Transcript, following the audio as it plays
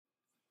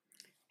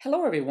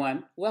Hello,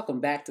 everyone.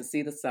 Welcome back to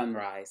See the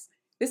Sunrise.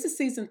 This is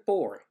season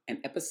 4 and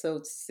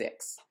episode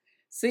 6.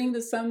 Seeing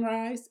the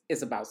sunrise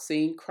is about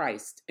seeing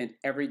Christ in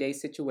everyday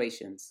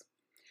situations.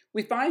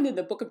 We find in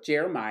the book of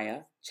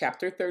Jeremiah,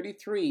 chapter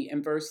 33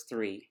 and verse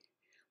 3,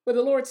 where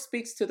the Lord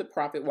speaks to the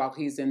prophet while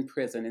he's in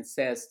prison and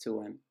says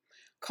to him,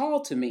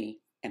 "Call to me,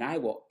 and I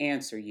will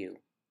answer you,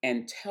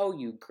 and tell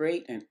you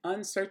great and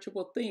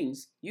unsearchable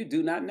things you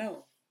do not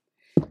know."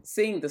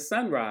 Seeing the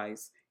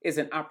sunrise is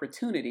an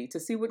opportunity to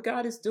see what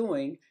God is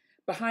doing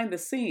behind the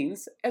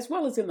scenes, as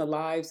well as in the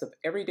lives of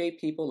everyday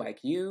people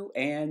like you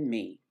and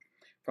me.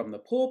 From the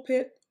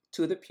pulpit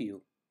to the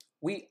pew,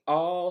 we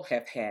all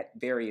have had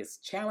various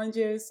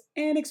challenges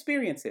and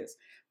experiences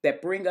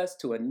that bring us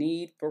to a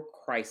need for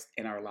Christ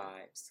in our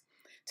lives.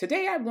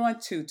 Today, I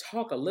want to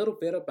talk a little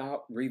bit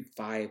about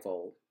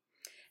revival.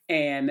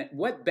 And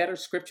what better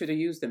scripture to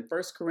use than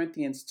 1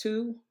 Corinthians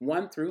 2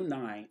 1 through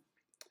 9?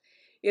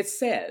 It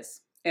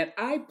says, "And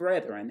I,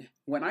 brethren,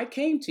 when I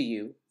came to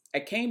you, I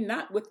came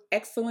not with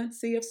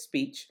excellency of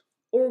speech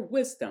or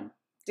wisdom,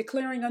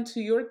 declaring unto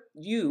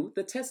you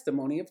the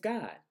testimony of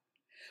God.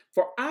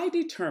 For I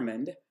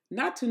determined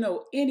not to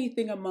know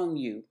anything among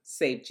you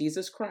save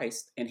Jesus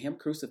Christ and him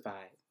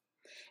crucified.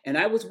 And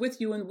I was with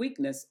you in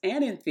weakness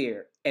and in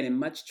fear and in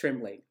much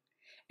trembling.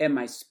 And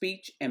my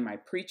speech and my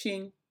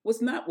preaching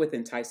was not with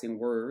enticing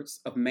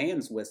words of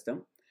man's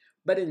wisdom,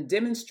 but in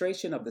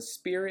demonstration of the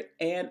Spirit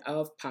and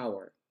of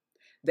power,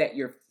 that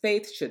your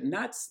faith should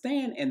not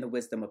stand in the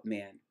wisdom of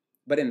men,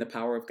 but in the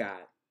power of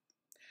God.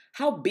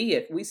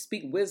 Howbeit we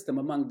speak wisdom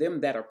among them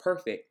that are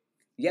perfect,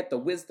 yet the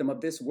wisdom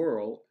of this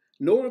world,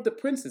 nor of the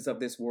princes of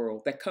this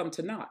world that come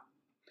to naught.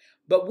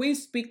 But we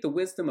speak the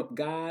wisdom of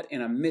God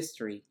in a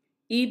mystery,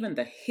 even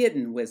the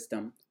hidden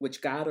wisdom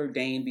which God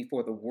ordained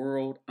before the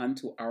world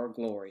unto our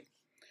glory,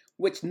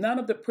 which none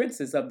of the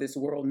princes of this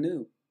world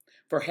knew.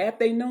 For had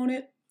they known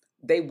it,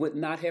 they would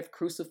not have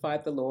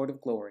crucified the Lord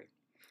of glory.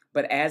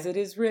 But as it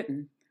is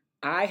written,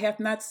 eye have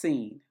not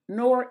seen,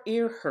 nor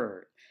ear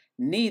heard,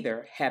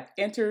 neither have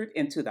entered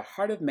into the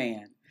heart of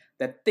man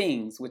the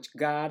things which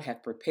God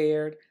hath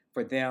prepared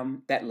for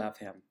them that love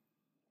him."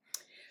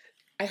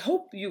 I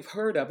hope you've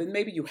heard of, and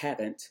maybe you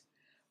haven't,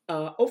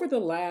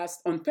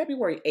 on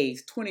February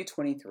 8th,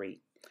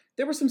 2023,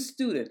 there were some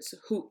students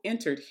who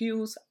entered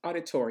Hughes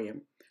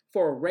Auditorium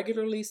for a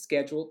regularly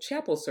scheduled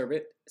chapel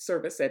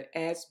service at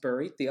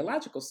Asbury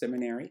Theological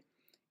Seminary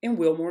in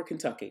Wilmore,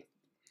 Kentucky.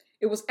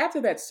 It was after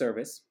that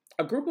service,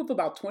 a group of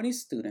about 20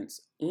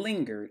 students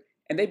lingered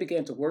and they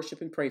began to worship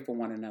and pray for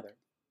one another.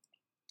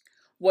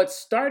 What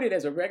started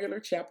as a regular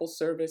chapel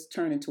service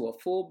turned into a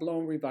full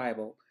blown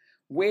revival,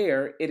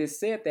 where it is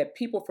said that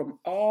people from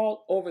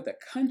all over the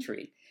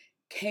country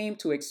came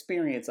to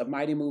experience a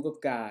mighty move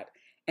of God.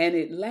 And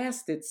it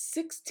lasted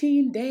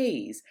 16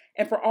 days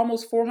and for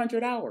almost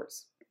 400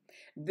 hours.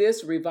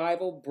 This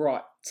revival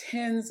brought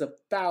tens of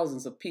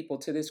thousands of people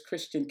to this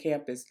Christian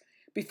campus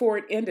before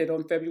it ended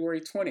on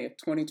February 20th,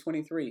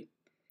 2023.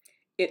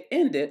 It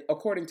ended,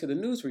 according to the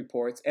news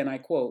reports, and I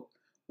quote,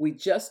 "We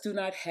just do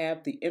not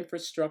have the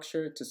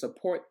infrastructure to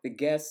support the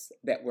guests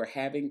that we're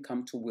having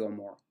come to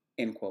Wilmore,"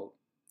 end quote.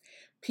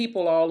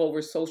 People all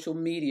over social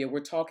media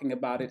were talking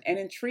about it and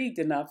intrigued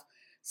enough,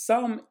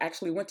 some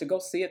actually went to go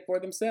see it for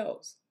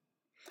themselves.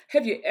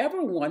 Have you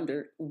ever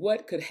wondered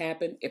what could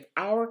happen if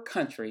our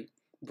country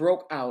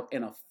broke out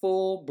in a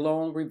full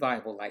blown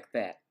revival like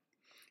that?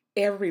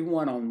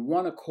 Everyone on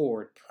one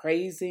accord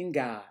praising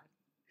God.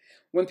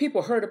 When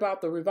people heard about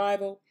the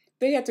revival,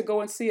 they had to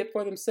go and see it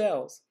for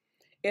themselves.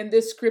 In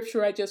this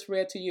scripture I just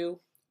read to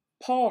you,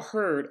 Paul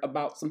heard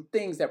about some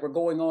things that were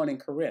going on in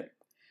Corinth,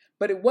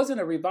 but it wasn't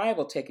a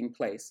revival taking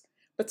place,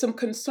 but some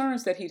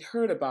concerns that he'd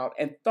heard about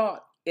and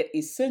thought it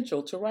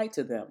essential to write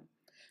to them.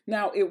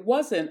 Now, it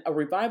wasn't a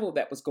revival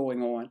that was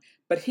going on,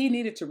 but he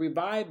needed to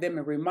revive them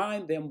and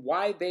remind them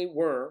why they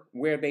were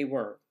where they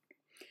were.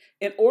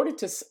 In order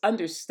to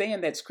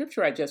understand that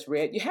scripture I just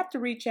read, you have to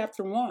read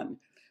chapter 1.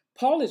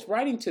 Paul is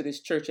writing to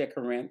this church at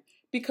Corinth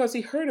because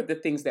he heard of the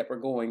things that were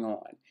going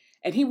on,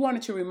 and he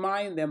wanted to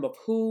remind them of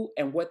who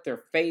and what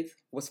their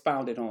faith was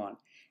founded on,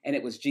 and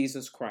it was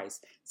Jesus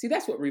Christ. See,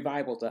 that's what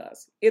revival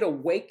does. It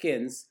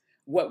awakens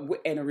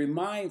and it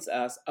reminds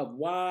us of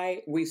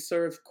why we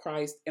serve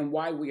Christ and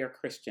why we are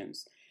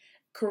Christians.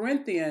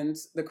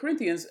 The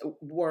Corinthians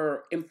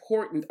were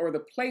important, or the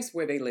place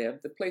where they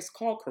lived, the place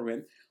called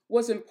Corinth,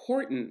 was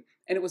important,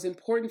 and it was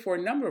important for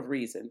a number of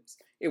reasons.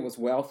 It was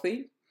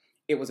wealthy,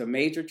 it was a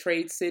major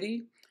trade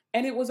city,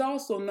 and it was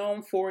also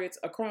known for its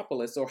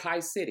Acropolis, or high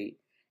city,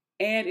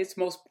 and its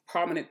most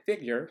prominent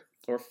figure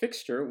or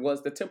fixture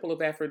was the Temple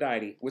of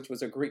Aphrodite, which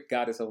was a Greek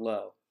goddess of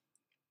love.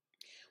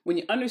 When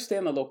you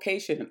understand the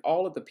location and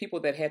all of the people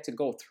that had to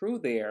go through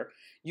there,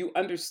 you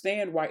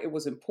understand why it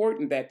was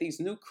important that these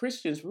new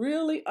Christians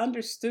really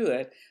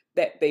understood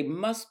that they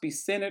must be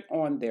centered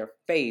on their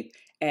faith,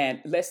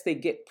 and lest they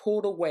get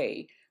pulled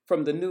away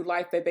from the new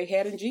life that they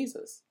had in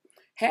Jesus.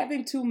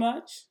 Having too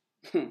much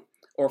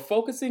or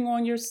focusing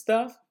on your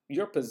stuff,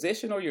 your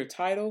position or your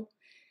title,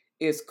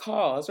 is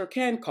cause or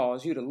can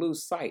cause you to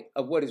lose sight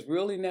of what is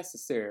really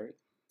necessary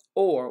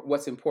or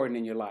what's important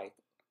in your life,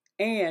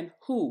 and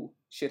who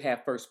should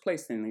have first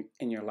place in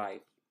your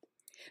life.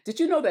 Did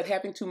you know that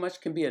having too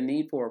much can be a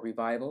need for a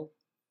revival?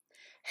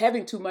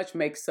 Having too much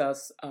makes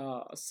us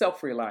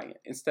self reliant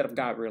instead of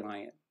God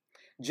reliant.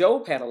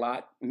 Job had a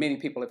lot. Many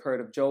people have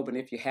heard of Job, and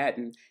if you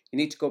hadn't, you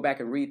need to go back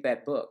and read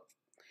that book.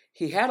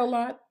 He had a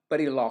lot, but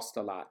he lost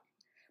a lot.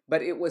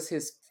 But it was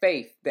his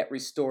faith that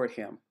restored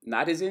him,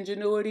 not his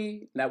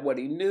ingenuity, not what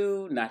he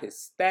knew, not his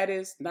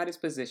status, not his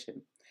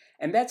position.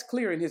 And that's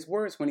clear in his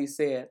words when he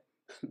said,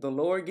 "The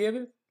Lord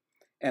giveth,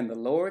 and the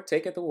Lord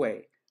taketh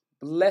away.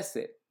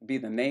 Blessed be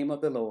the name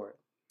of the Lord."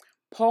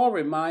 Paul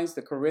reminds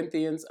the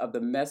Corinthians of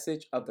the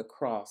message of the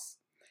cross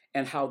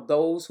and how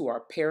those who are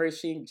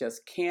perishing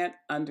just can't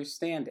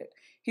understand it.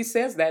 He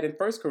says that in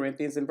 1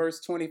 Corinthians in verse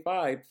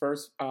 25,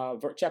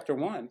 chapter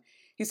 1.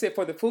 He said,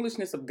 "For the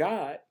foolishness of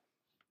God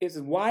is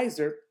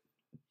wiser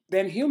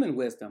than human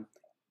wisdom,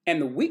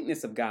 and the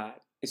weakness of God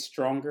is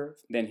stronger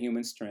than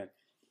human strength."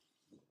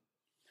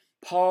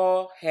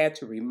 Paul had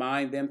to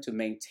remind them to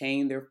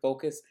maintain their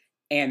focus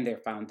and their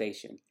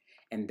foundation,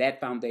 and that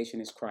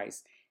foundation is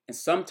Christ. And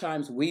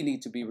sometimes we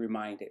need to be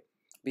reminded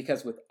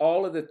because with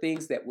all of the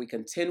things that we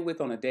contend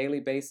with on a daily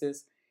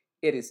basis,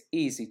 it is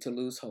easy to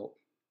lose hope.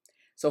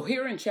 So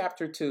here in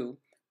chapter 2,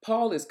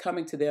 Paul is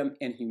coming to them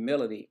in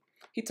humility.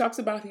 He talks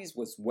about he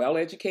was well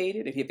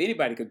educated, and if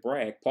anybody could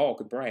brag, Paul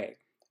could brag,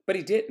 but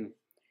he didn't.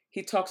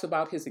 He talks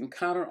about his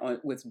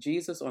encounter with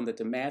Jesus on the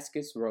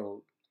Damascus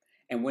road.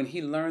 And when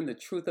he learned the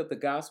truth of the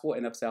gospel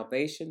and of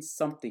salvation,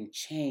 something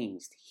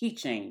changed. He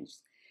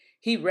changed.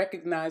 He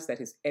recognized that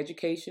his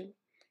education,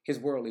 his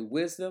worldly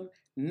wisdom,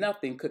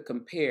 nothing could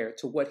compare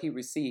to what he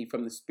received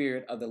from the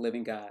Spirit of the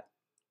living God.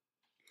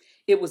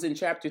 It was in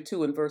chapter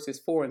 2 and verses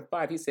 4 and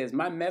 5. He says,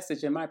 "My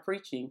message and my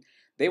preaching,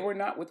 they were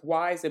not with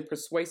wise and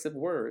persuasive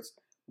words,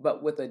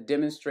 but with a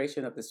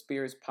demonstration of the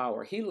Spirit's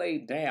power." He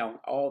laid down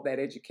all that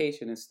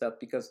education and stuff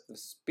because the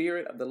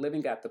Spirit of the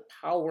living God, the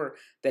power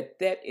that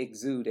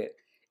exuded,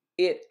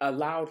 it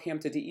allowed him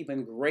to do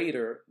even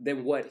greater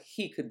than what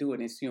he could do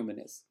in his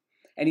humanness.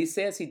 And he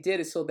says he did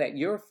it so that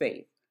your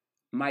faith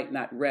might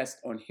not rest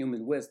on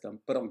human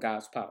wisdom, but on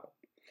God's power.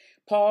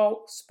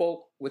 Paul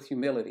spoke with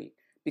humility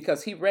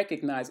because he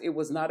recognized it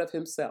was not of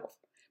himself,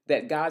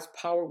 that God's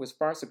power was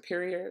far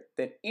superior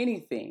than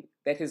anything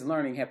that his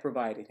learning had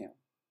provided him.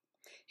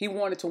 He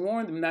wanted to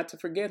warn them not to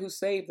forget who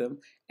saved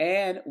them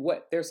and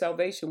what their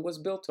salvation was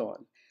built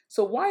on.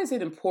 So why is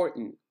it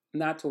important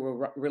not to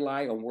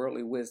rely on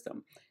worldly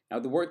wisdom? Now,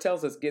 the word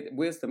tells us get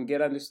wisdom,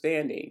 get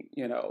understanding,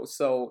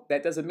 so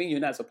that doesn't mean you're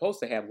not supposed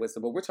to have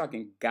wisdom, but we're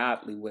talking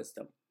godly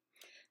wisdom.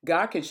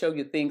 God can show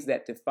you things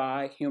that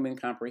defy human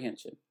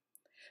comprehension,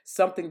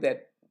 something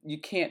that you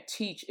can't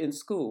teach in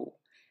school.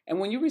 And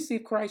when you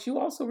receive Christ, you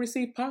also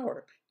receive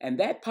power. And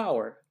that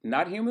power,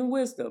 not human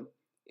wisdom,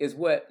 is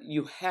what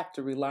you have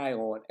to rely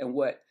on and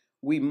what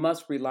we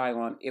must rely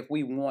on if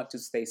we want to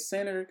stay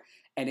centered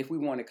and if we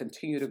want to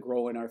continue to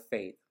grow in our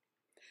faith.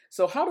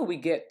 So how do we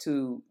get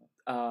to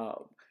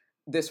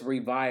this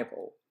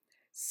revival?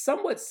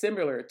 Somewhat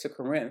similar to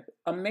Corinth,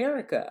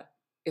 America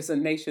is a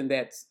nation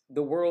that's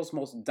the world's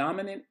most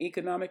dominant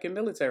economic and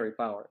military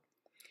power.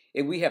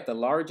 And we have the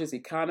largest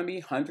economy,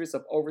 hundreds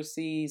of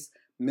overseas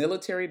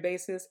military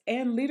bases,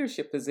 and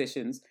leadership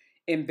positions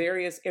in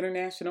various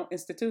international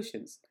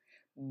institutions.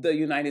 The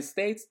United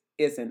States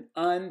is an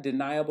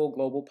undeniable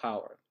global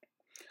power.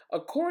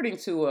 According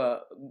to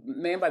a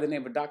man by the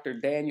name of Dr.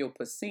 Daniel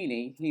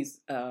Pacini,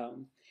 he's a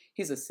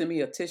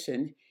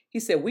semiotician. He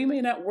said, "We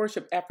may not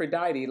worship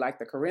Aphrodite like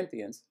the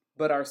Corinthians,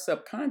 but our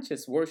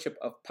subconscious worship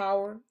of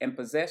power and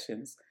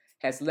possessions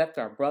has left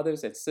our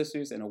brothers and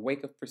sisters in a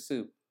wake of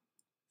pursuit."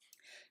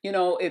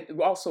 It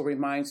also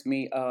reminds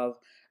me of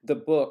the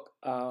book,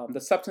 The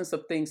Substance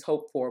of Things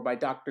Hoped For by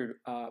Dr.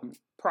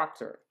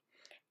 Proctor.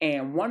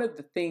 And one of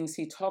the things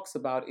he talks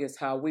about is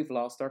how we've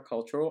lost our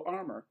cultural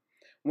armor.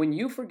 When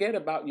you forget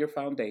about your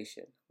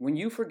foundation, when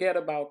you forget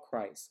about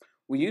Christ,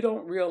 when you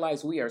don't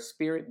realize we are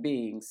spirit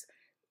beings,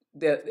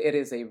 that it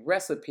is a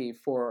recipe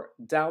for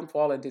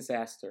downfall and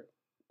disaster.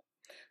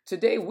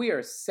 Today, we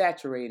are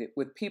saturated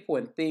with people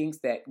and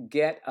things that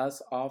get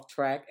us off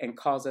track and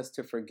cause us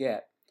to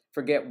forget.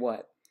 Forget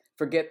what?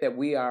 Forget that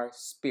we are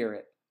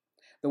spirit.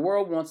 The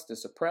world wants to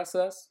suppress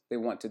us, they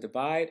want to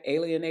divide,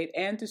 alienate,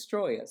 and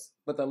destroy us,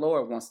 but the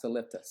Lord wants to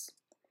lift us.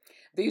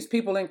 These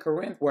people in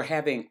Corinth were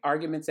having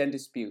arguments and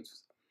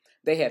disputes.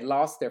 They had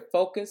lost their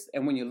focus,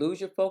 and when you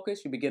lose your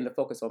focus, you begin to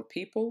focus on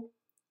people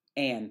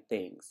and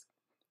things.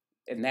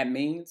 And that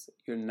means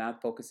you're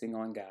not focusing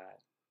on God.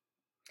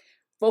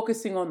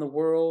 Focusing on the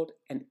world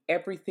and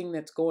everything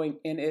that's going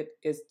in it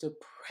is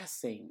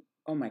depressing.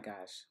 Oh my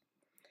gosh.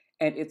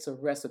 And it's a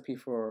recipe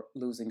for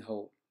losing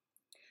hope.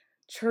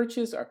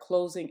 Churches are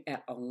closing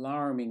at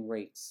alarming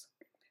rates.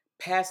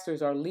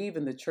 Pastors are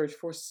leaving the church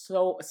for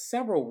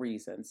several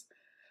reasons.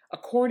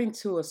 According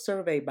to a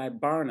survey by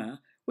Barna,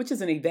 which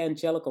is an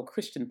evangelical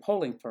Christian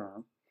polling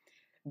firm,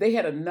 they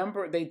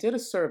did a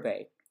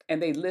survey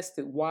and they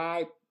listed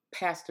why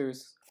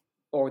pastors,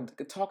 or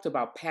talked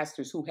about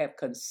pastors who have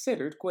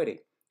considered quitting.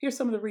 Here's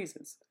some of the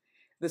reasons.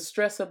 the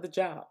stress of the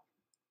job,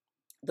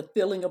 the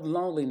feeling of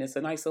loneliness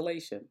and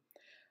isolation,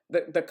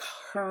 the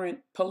current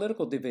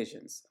political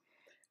divisions,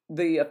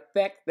 the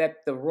effect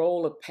that the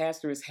role of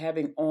pastor is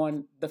having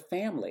on the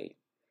family,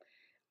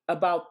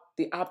 about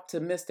the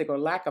optimistic or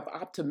lack of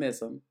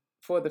optimism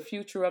for the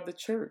future of the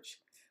church,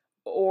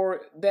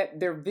 or that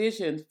their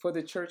vision for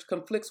the church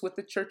conflicts with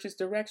the church's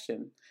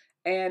direction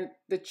and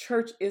the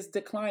church is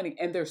declining.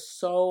 And there's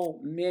so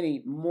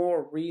many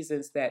more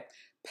reasons that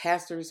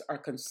pastors are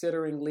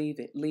considering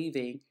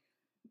leaving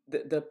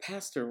the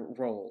pastor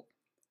role.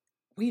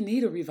 We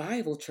need a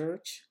revival,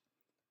 church.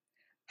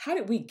 How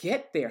did we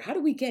get there? How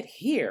did we get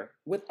here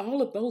with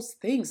all of those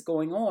things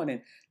going on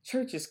and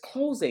churches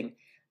closing?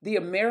 The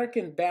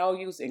American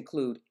values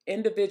include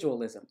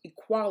individualism,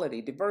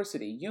 equality,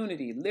 diversity,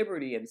 unity,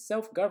 liberty, and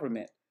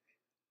self-government.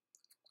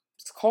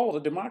 It's called a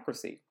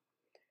democracy.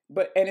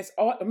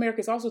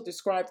 America is also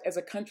described as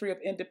a country of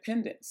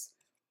independence.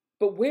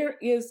 But where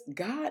is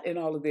God in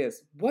all of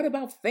this? What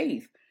about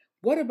faith?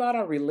 What about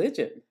our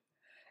religion?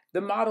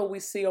 The motto we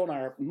see on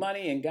our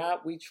money, "In God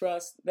we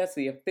trust," that's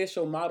the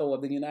official motto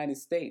of the United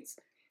States.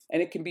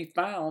 And it can be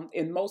found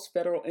in most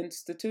federal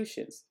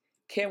institutions.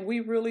 Can we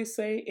really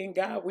say, "In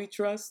God we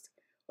trust"?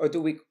 Or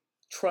do we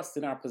trust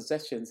in our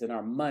possessions and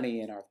our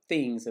money and our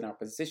things and our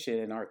position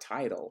and our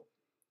title?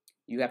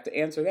 You have to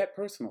answer that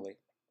personally.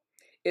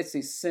 It's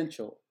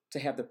essential to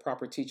have the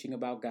proper teaching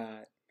about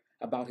God,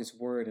 about His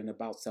Word, and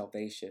about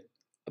salvation,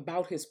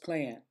 about His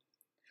plan.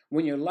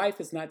 When your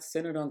life is not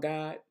centered on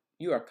God,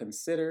 you are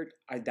considered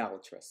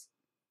idolatrous.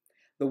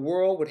 The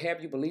world would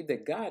have you believe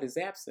that God is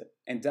absent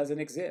and doesn't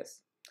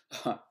exist.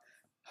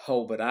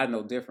 Oh, but I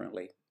know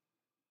differently.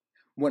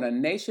 When a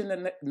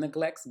nation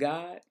neglects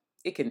God,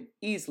 it can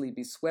easily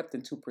be swept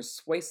into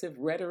persuasive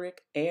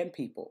rhetoric and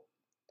people.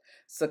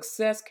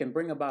 Success can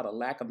bring about a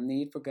lack of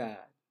need for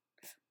God,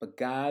 but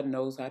God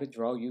knows how to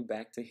draw you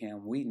back to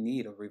Him. We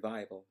need a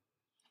revival.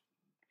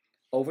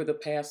 Over the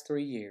past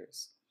 3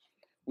 years,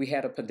 we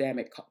had a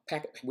pandemic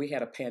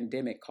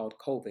called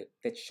COVID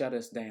that shut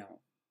us down.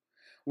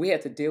 We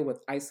had to deal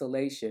with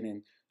isolation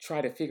and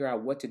try to figure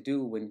out what to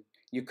do when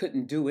you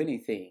couldn't do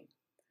anything.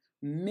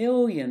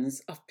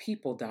 Millions of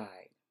people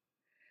died.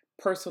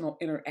 Personal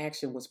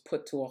interaction was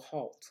put to a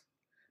halt.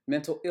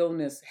 Mental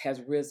illness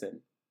has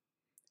risen.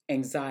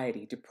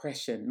 Anxiety,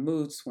 depression,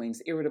 mood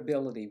swings,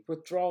 irritability,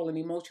 withdrawal and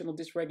emotional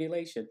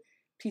dysregulation,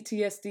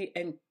 PTSD,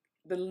 and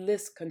the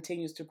list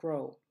continues to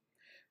grow.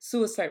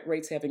 Suicide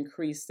rates have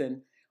increased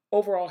and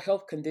overall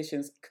health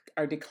conditions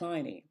are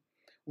declining.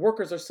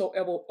 Workers are so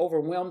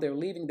overwhelmed they're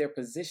leaving their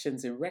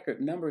positions in record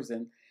numbers,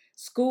 and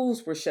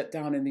schools were shut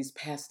down in these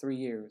past 3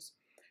 years.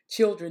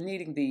 Children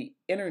needing the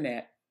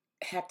internet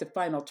have to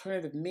find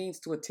alternative means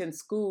to attend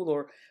school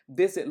or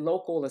visit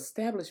local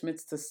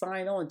establishments to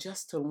sign on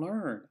just to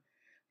learn.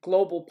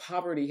 Global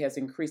poverty has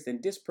increased,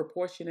 and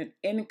disproportionate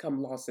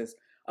income losses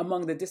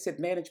among the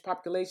disadvantaged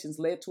populations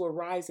led to a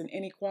rise in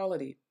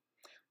inequality.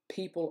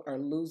 People are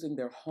losing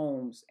their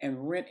homes,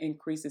 and rent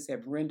increases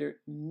have rendered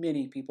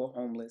many people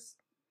homeless.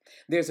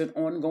 There's an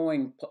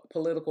ongoing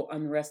political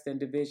unrest and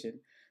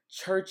division.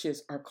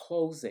 Churches are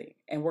closing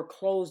and were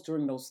closed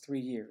during those 3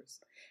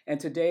 years. And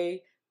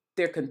today,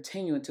 they're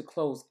continuing to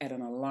close at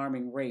an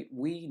alarming rate.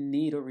 We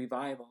need a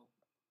revival.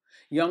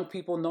 Young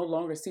people no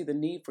longer see the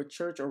need for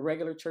church or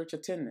regular church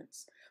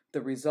attendance.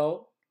 The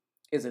result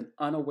is an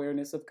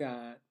unawareness of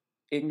God,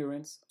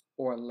 ignorance,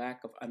 or a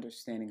lack of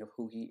understanding of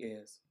who He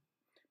is.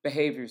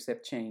 Behaviors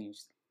have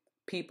changed.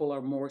 People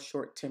are more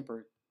short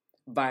tempered.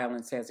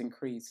 Violence has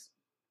increased.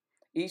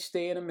 Each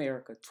day in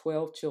America,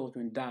 12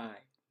 children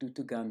die due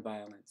to gun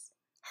violence.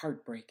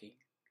 Heartbreaking.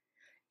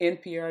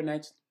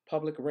 NPR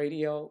Public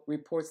Radio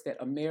reports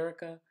that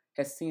America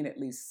has seen at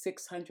least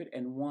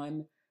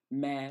 601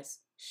 mass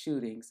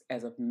shootings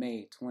as of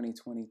May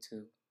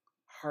 2022.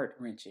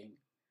 Heart-wrenching.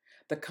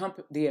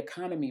 The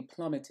economy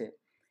plummeted.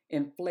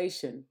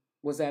 Inflation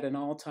was at an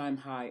all-time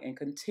high and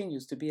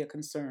continues to be a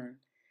concern.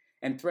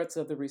 And threats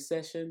of the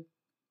recession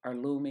are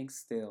looming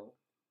still.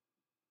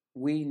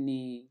 We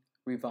need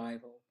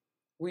revival.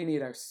 We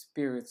need our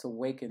spirits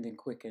awakened and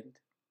quickened.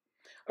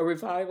 A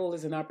revival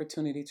is an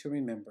opportunity to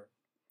remember.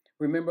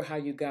 Remember how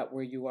you got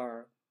where you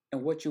are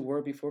and what you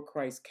were before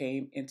Christ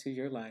came into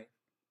your life.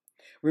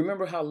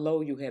 Remember how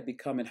low you had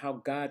become and how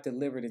God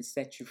delivered and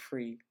set you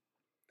free.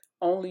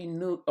 Only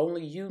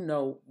you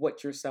know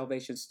what your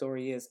salvation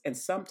story is, and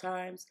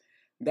sometimes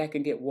that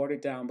can get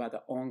watered down by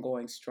the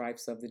ongoing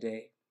stripes of the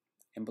day.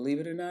 And believe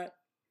it or not,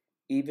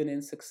 even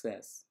in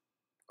success,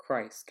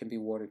 Christ can be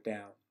watered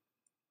down.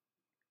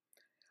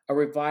 A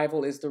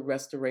revival is the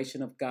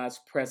restoration of God's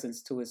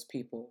presence to His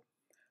people.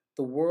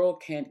 The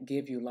world can't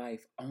give you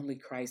life, only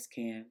Christ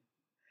can.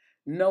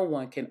 No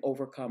one can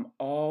overcome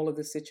all of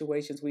the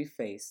situations we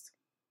faced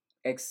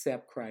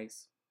except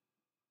Christ.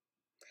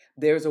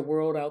 There's a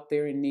world out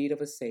there in need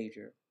of a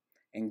Savior,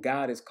 and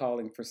God is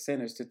calling for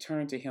sinners to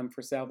turn to Him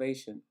for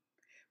salvation.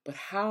 But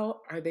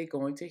how are they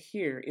going to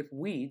hear if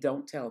we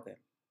don't tell them?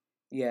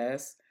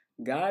 Yes,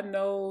 God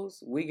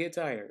knows we get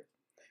tired.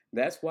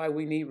 That's why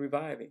we need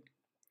reviving.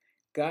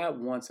 God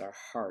wants our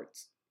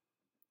hearts.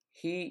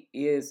 He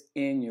is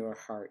in your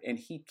heart, and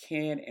He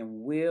can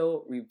and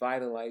will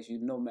revitalize you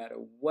no matter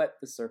what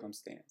the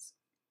circumstance.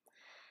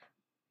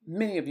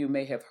 Many of you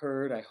may have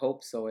heard, I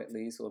hope so at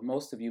least, or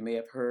most of you may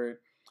have heard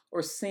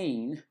or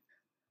seen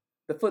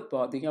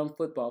the young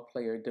football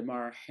player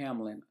Damar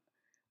Hamlin.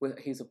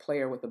 He's a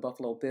player with the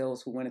Buffalo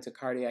Bills who went into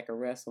cardiac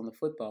arrest on the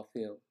football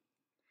field.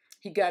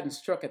 He got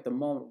struck at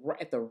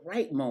the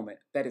right moment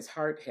that his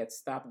heart had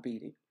stopped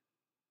beating.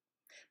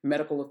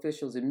 Medical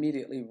officials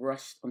immediately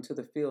rushed onto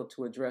the field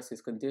to address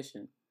his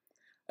condition.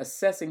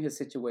 Assessing his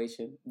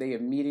situation, they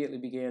immediately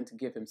began to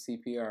give him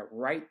CPR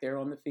right there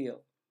on the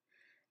field.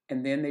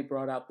 And then they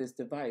brought out this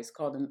device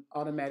called an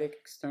automatic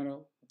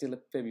external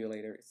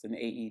defibrillator. It's an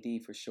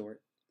AED for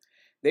short.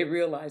 They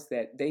realized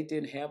that they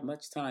didn't have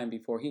much time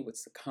before he would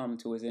succumb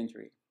to his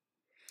injury.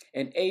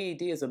 An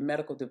AED is a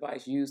medical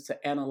device used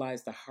to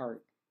analyze the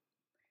heart's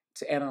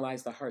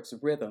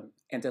rhythm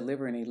and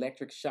deliver an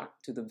electric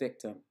shock to the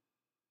victim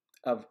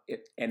of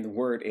it. And the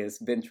word is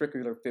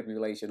ventricular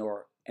fibrillation,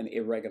 or an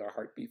irregular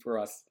heartbeat for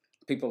us,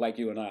 people like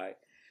you and I,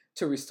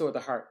 to restore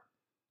the heart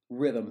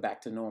rhythm back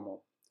to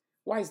normal.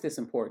 Why is this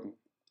important?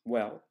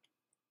 Well,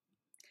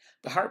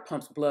 the heart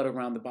pumps blood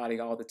around the body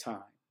all the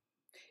time.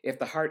 If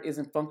the heart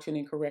isn't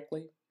functioning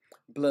correctly,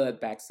 blood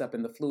backs up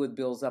and the fluid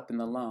builds up in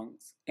the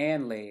lungs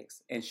and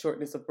legs, and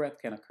shortness of breath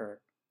can occur.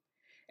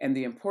 And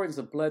the importance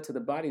of blood to the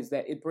body is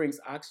that it brings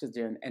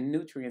oxygen and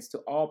nutrients to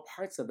all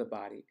parts of the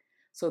body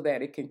so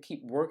that it can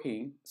keep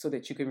working so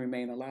that you can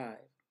remain alive.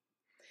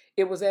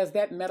 It was as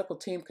that medical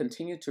team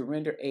continued to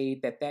render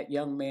aid that that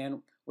young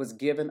man was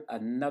given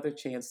another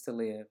chance to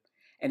live.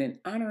 And in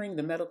honoring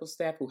the medical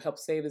staff who helped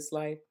save his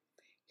life,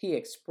 he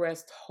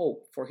expressed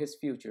hope for his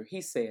future.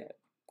 He said,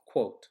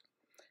 quote,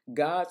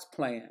 God's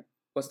plan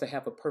was to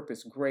have a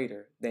purpose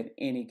greater than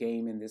any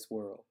game in this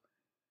world,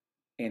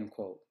 end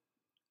quote.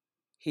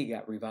 He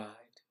got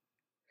revived.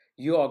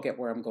 You all get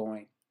where I'm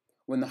going.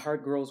 When the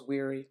heart grows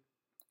weary,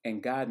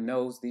 and God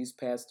knows these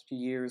past 3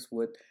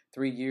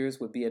 years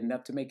would be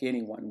enough to make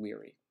anyone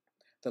weary,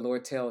 the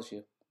Lord tells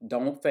you,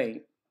 don't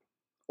faint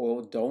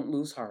or don't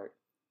lose heart.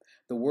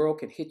 The world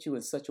can hit you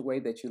in such a way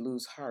that you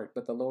lose heart,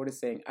 but the Lord is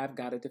saying, I've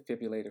got a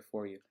defibrillator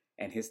for you,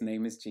 and his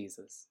name is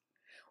Jesus.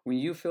 When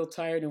you feel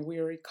tired and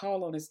weary,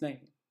 call on his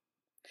name.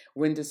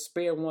 When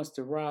despair wants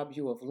to rob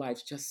you of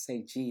life, just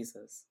say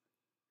Jesus.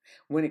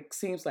 When it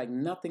seems like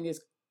nothing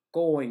is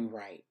going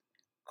right,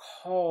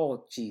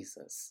 call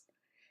Jesus,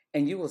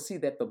 and you will see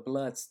that the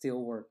blood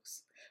still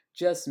works.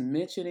 Just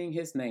mentioning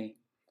his name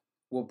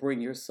will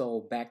bring your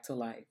soul back to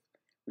life,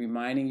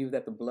 reminding you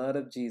that the blood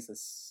of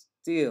Jesus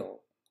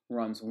still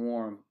runs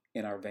warm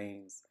in our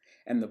veins,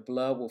 and the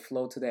blood will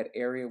flow to that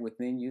area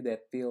within you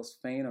that feels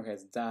faint or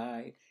has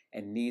died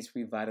and needs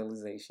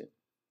revitalization.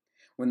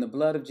 When the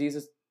blood of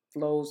Jesus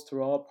flows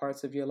through all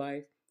parts of your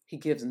life, he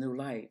gives new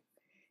life.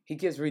 He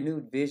gives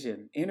renewed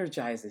vision,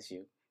 energizes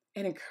you,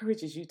 and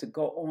encourages you to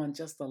go on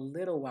just a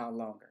little while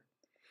longer.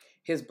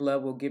 His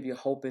blood will give you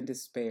hope in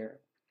despair.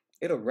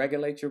 It'll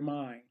regulate your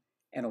mind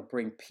and it'll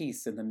bring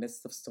peace in the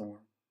midst of storm.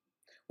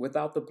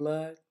 Without the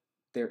blood,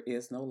 there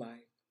is no life.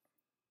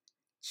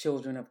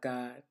 Children of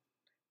God,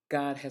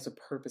 God has a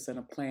purpose and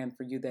a plan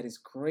for you that is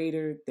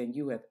greater than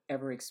you have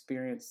ever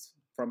experienced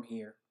from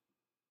here.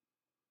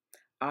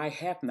 I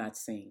have not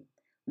seen,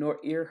 nor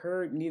ear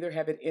heard, neither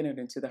have it entered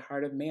into the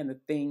heart of man the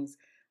things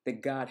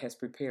that God has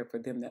prepared for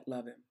them that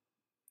love him.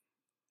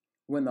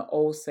 When the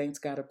old saints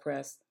got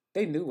oppressed,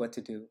 they knew what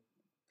to do.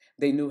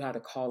 They knew how to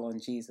call on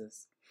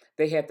Jesus.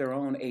 They had their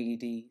own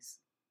AEDs.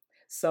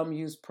 Some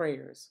used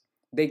prayers.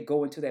 They'd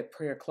go into that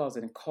prayer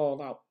closet and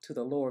call out to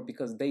the Lord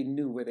because they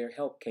knew where their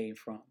help came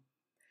from.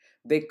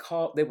 They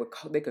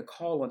could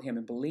call on him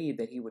and believe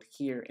that he would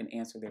hear and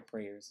answer their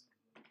prayers.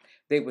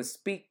 They would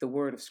speak the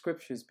word of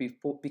scriptures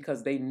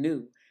because they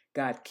knew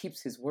God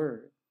keeps his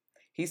word.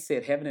 He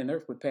said heaven and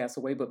earth would pass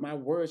away, but my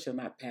word shall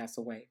not pass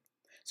away.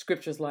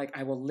 Scriptures like,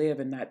 I will live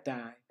and not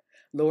die.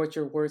 Lord,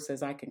 your word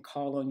says I can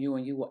call on you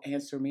and you will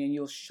answer me and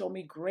you'll show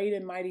me great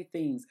and mighty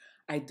things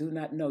I do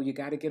not know. You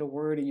got to get a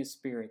word in your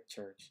spirit,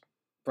 church,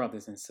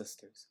 brothers and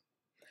sisters.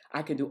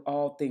 I can do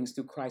all things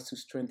through Christ who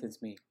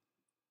strengthens me.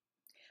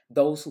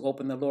 Those who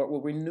hope in the Lord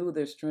will renew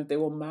their strength. They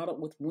will mount up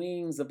with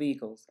wings of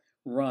eagles,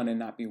 run and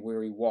not be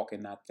weary, walk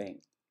and not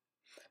faint.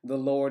 The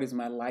Lord is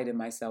my light and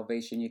my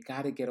salvation. You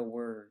got to get a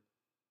word.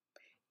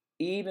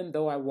 Even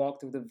though I walk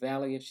through the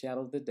valley of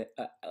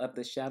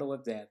the shadow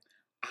of death,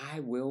 I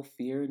will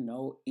fear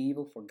no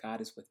evil, for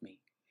God is with me.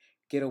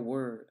 Get a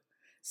word.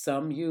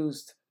 Some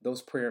used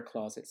those prayer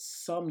closets.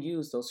 Some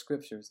used those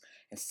scriptures.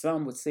 And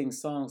some would sing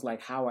songs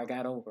like How I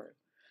Got Over It,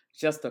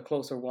 Just a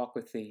Closer Walk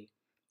with Thee,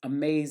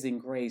 Amazing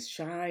Grace,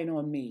 Shine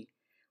on Me,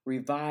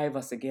 Revive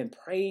Us Again,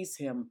 Praise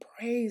Him,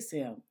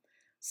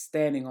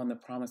 standing on the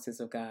promises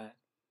of God.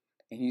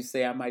 And you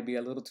say, I might be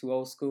a little too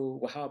old school.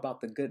 Well, how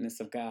about the goodness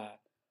of God?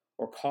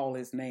 Or Call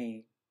His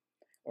Name?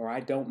 Or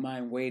I Don't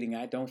Mind Waiting,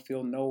 I Don't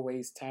Feel No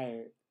Ways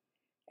Tired?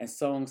 And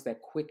songs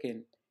that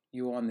quicken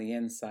you on the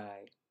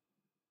inside.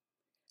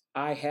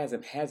 Eye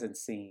hasn't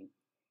seen,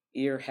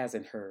 ear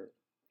hasn't heard,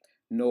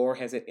 nor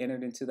has it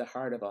entered into the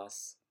heart of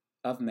us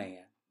of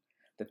man,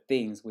 the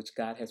things which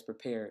God has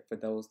prepared for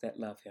those that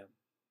love him.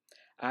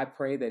 I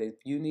pray that if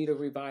you need a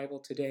revival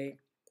today,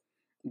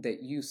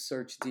 that you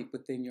search deep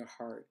within your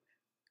heart.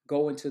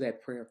 Go into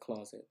that prayer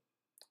closet.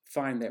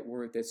 Find that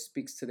word that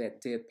speaks to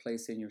that dead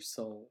place in your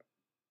soul.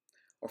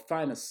 Or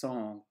find a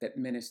song that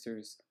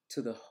ministers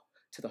to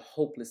the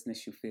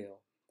hopelessness you feel.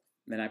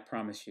 Then I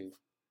promise you,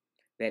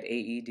 that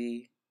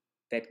AED,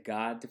 that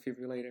God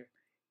defibrillator,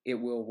 it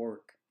will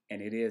work,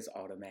 and it is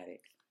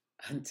automatic.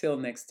 Until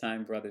next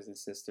time, brothers and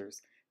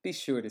sisters, be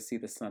sure to see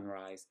the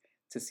sunrise,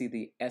 to see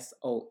the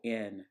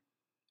SON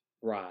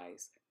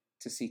rise,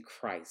 to see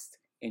Christ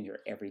in your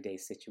everyday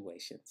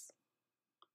situations.